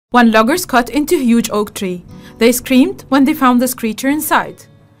When loggers cut into a huge oak tree, they screamed when they found this creature inside.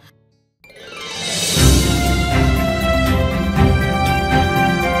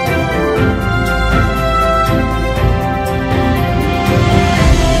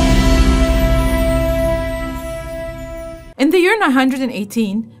 In the year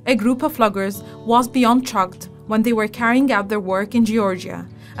 918, a group of loggers was beyond shocked when they were carrying out their work in Georgia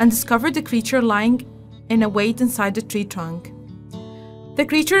and discovered the creature lying in a weight inside the tree trunk. The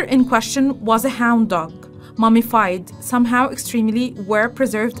creature in question was a hound dog, mummified, somehow extremely well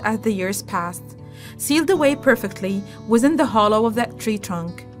preserved as the years passed. Sealed away perfectly within the hollow of that tree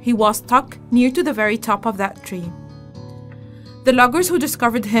trunk, he was stuck near to the very top of that tree. The loggers who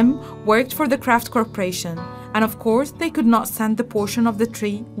discovered him worked for the Kraft Corporation, and of course they could not send the portion of the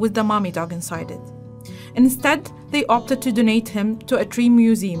tree with the mummy dog inside it. Instead, they opted to donate him to a tree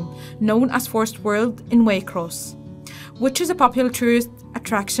museum known as Forest World in Waycross, which is a popular tourist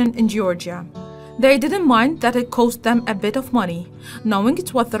attraction in Georgia. They didn't mind that it cost them a bit of money, knowing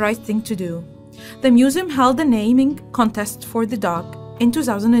it was the right thing to do. The museum held a naming contest for the dog in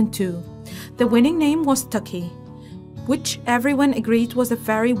 2002. The winning name was Stuckie, which everyone agreed was a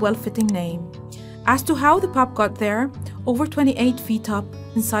very well-fitting name. As to how the pup got there, over 28 feet up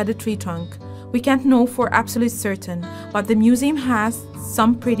inside a tree trunk, we can't know for absolute certain, but the museum has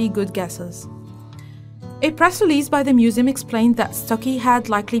some pretty good guesses. A press release by the museum explained that Stuckie had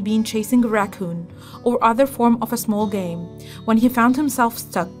likely been chasing a raccoon or other form of a small game when he found himself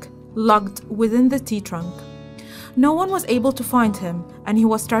stuck, locked within the tree trunk. No one was able to find him, and he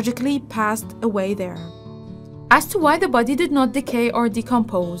was tragically passed away there. As to why the body did not decay or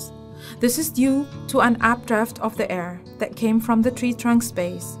decompose, this is due to an updraft of the air that came from the tree trunk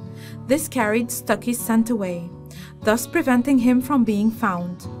space. This carried Stuckie's scent away, thus preventing him from being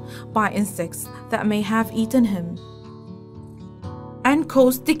found by insects that may have eaten him and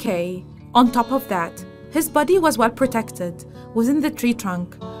caused decay. On top of that, his body was well protected within the tree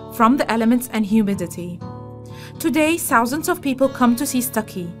trunk from the elements and humidity. Today, thousands of people come to see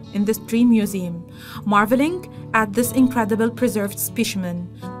Stuckie in this tree museum, marveling at this incredible preserved specimen.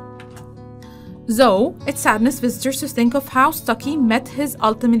 Though it saddens visitors to think of how Stuckie met his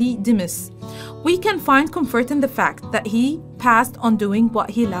ultimately demise, we can find comfort in the fact that he passed on doing what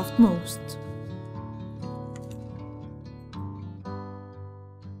he loved most.